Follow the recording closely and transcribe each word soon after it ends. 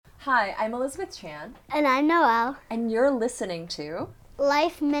Hi, I'm Elizabeth Chan, And I'm Noelle. and you're listening to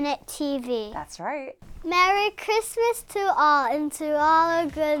Life Minute TV. That's right. Merry Christmas to all, and to all a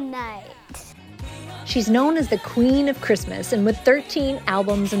good night. She's known as the Queen of Christmas, and with 13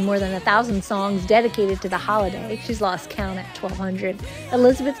 albums and more than 1,000 songs dedicated to the holiday, she's lost count at 1,200.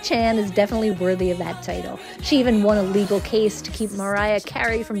 Elizabeth Chan is definitely worthy of that title. She even won a legal case to keep Mariah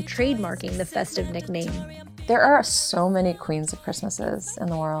Carey from trademarking the festive nickname. There are so many Queens of Christmases in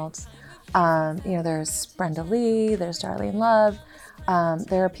the world. There's Brenda Lee, there's Darlene Love.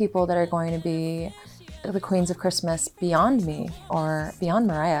 There are people that are going to be the Queens of Christmas beyond me or beyond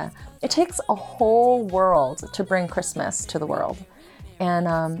Mariah. It takes a whole world to bring Christmas to the world.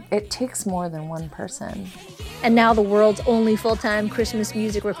 And it takes more than one person. And now the world's only full-time Christmas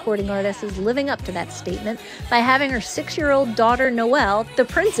music recording artist is living up to that statement by having her 6-year-old daughter, Noelle, the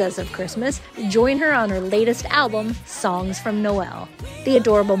Princess of Christmas, join her on her latest album, Songs from Noelle. The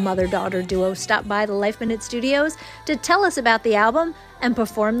adorable mother-daughter duo stopped by the Life Minute Studios to tell us about the album and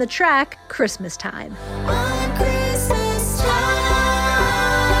perform the track, Christmas Time. On Christmas time.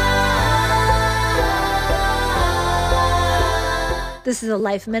 This is a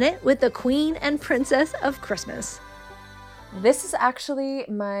Life Minute with the Queen and Princess of Christmas. This is actually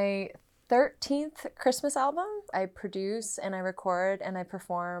my 13th Christmas album. I produce and I record and I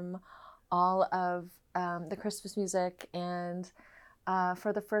perform all of the Christmas music, and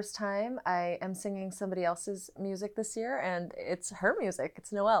for the first time I am singing somebody else's music this year, and it's her music,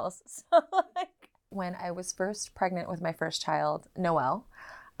 it's Noelle's. So when I was first pregnant with my first child, Noelle,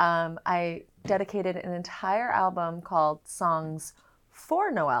 I dedicated an entire album called Songs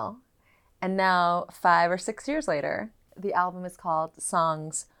for Noelle, and now 5 or 6 years later, the album is called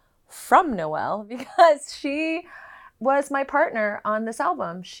Songs from Noelle because she was my partner on this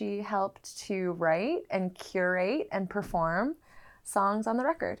album. She helped to write and curate and perform songs on the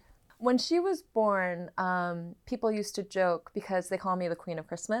record. When she was born, people used to joke because they call me the Queen of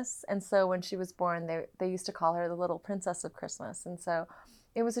Christmas, and so when she was born, they used to call her the little Princess of Christmas, and so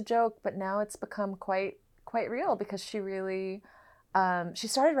it was a joke, but now it's become quite real because she really she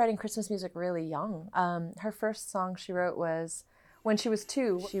started writing Christmas music really young. Her first song she wrote was when she was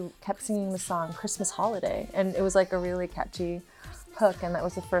 2. She kept singing the song Christmas Holiday, and it was like a really catchy hook, and that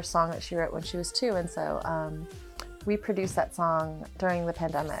was the first song that she wrote when she was 2. And so we produced that song during the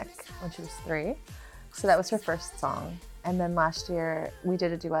pandemic when she was 3. So that was her first song. And then last year we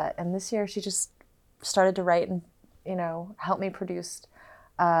did a duet, and this year she just started to write and, help me produce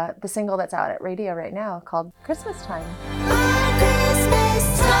the single that's out at radio right now called Christmas Time. On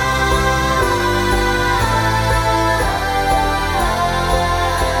Christmas time.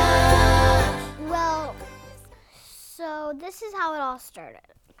 Well, so this is how it all started.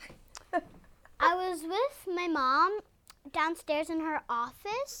 I was with my mom downstairs in her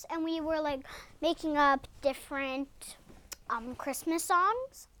office, and we were making up different Christmas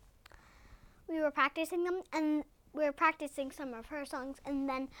songs. We were practicing them, and we were practicing some of her songs, and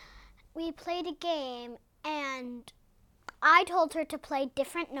then we played a game, and I told her to play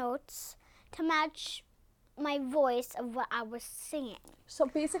different notes to match my voice of what I was singing. So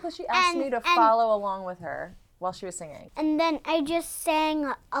basically she asked me to follow along with her while she was singing. And then I just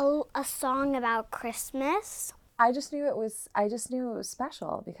sang a song about Christmas. I just knew it was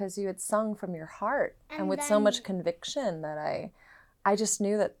special because you had sung from your heart and with so much conviction that I just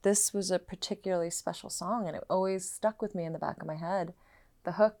knew that this was a particularly special song, and it always stuck with me in the back of my head,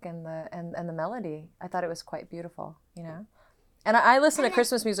 the hook and the melody. I thought it was quite beautiful, And I listen to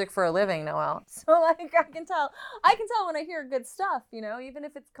Christmas music for a living, Noelle. So I can tell when I hear good stuff, even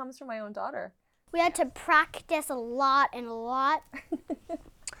if it comes from my own daughter. We had to practice a lot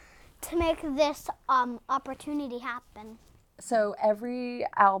to make this opportunity happen. So every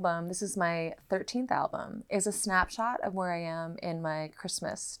album, this is my 13th album, is a snapshot of where I am in my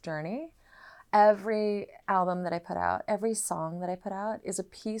Christmas journey. Every album that I put out, every song that I put out is a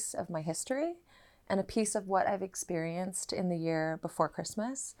piece of my history and a piece of what I've experienced in the year before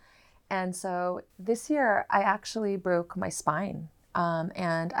Christmas. And so this year I actually broke my spine,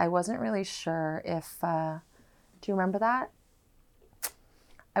 and I wasn't really sure if, do you remember that?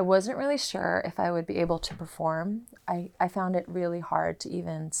 I wasn't really sure if I would be able to perform. I found it really hard to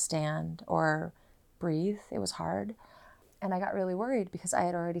even stand or breathe. It was hard. And I got really worried because I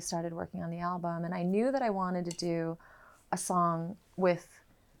had already started working on the album, and I knew that I wanted to do a song with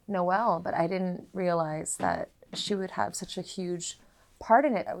Noelle, but I didn't realize that she would have such a huge part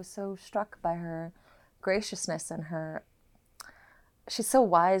in it. I was so struck by her graciousness and she's so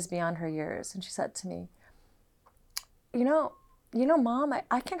wise beyond her years. And she said to me, Mom,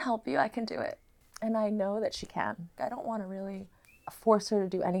 I can help you. I can do it. And I know that she can. I don't want to really force her to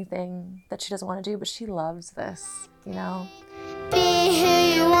do anything that she doesn't want to do, but she loves this, you know? Be who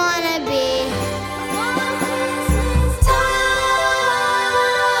you wanna be. Christmas time.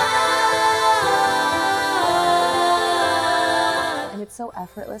 And it's so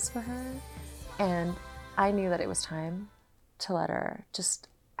effortless for her. And I knew that it was time to let her just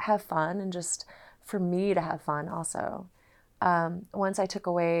have fun and just for me to have fun also. Once I took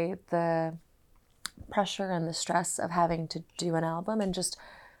away the pressure and the stress of having to do an album and just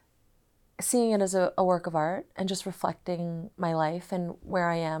seeing it as a work of art and just reflecting my life and where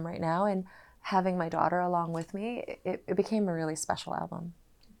I am right now and having my daughter along with me, it became a really special album,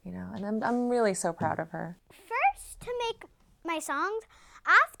 you know, and I'm really so proud of her. First, to make my songs,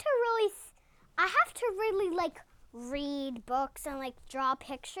 I have to really like read books and like draw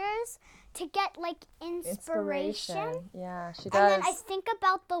pictures to get like inspiration. Yeah, she And does. then I think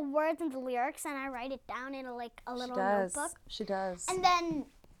about the words and the lyrics and I write it down in a little notebook. She does. And then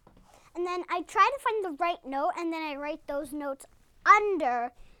I try to find the right note and then I write those notes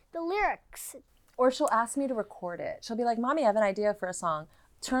under the lyrics. Or she'll ask me to record it. She'll be like, Mommy, I have an idea for a song.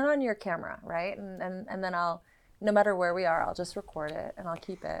 Turn on your camera, right? And then I'll, no matter where we are, I'll just record it and I'll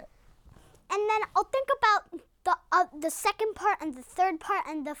keep it. And then I'll think about the second part and the third part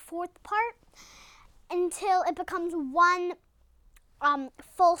and the fourth part until it becomes one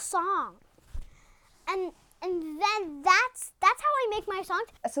full song. And then that's how I make my songs.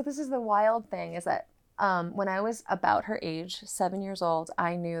 So this is the wild thing is that when I was about her age, 7 years old,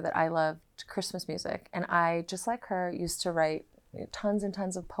 I knew that I loved Christmas music. And I, just like her, used to write tons and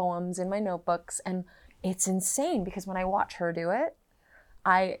tons of poems in my notebooks. And it's insane because when I watch her do it,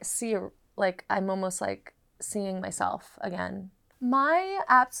 I see, like, I'm almost like seeing myself again. My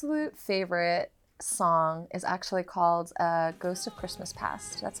absolute favorite song is actually called Ghost of Christmas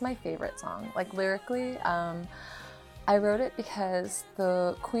Past. That's my favorite song. Like lyrically, I wrote it because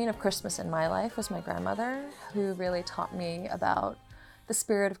the queen of Christmas in my life was my grandmother, who really taught me about the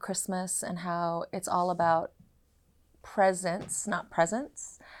spirit of Christmas and how it's all about presence, not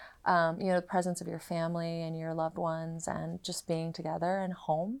presents. The presence of your family and your loved ones and just being together and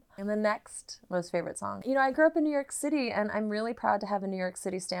home. And the next most favorite song. I grew up in New York City and I'm really proud to have a New York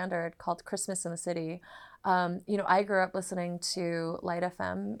City standard called Christmas in the City. I grew up listening to Light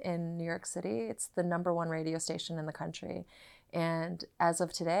FM in New York City. It's the #1 radio station in the country. And as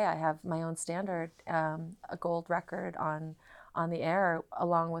of today, I have my own standard, a gold record on the air,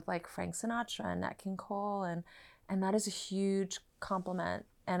 along with like Frank Sinatra and Nat King Cole. And that is a huge compliment.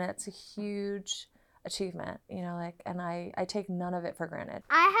 And it's a huge achievement, and I take none of it for granted.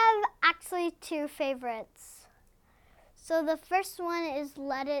 I have actually 2 favorites. So the first one is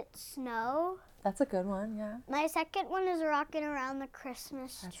Let It Snow. That's a good one, yeah. My second one is Rockin' Around the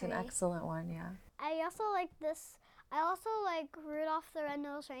Christmas Tree. That's an excellent one, yeah. I also like this. I also like Rudolph the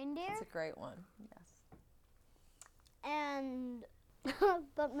Red-Nosed Reindeer. It's a great one, yes. And,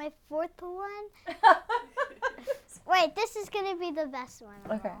 but my fourth one, wait, this is going to be the best one.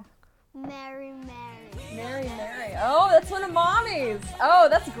 Okay. Mary, Mary. Mary, Mary. Oh, that's one of Mommy's. Oh,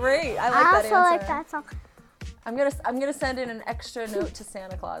 that's great. I like that answer. I also like that song. I'm gonna send in an extra note to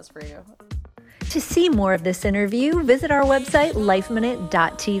Santa Claus for you. To see more of this interview, visit our website,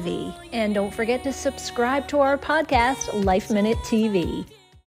 lifeminute.tv. And don't forget to subscribe to our podcast, Life Minute TV.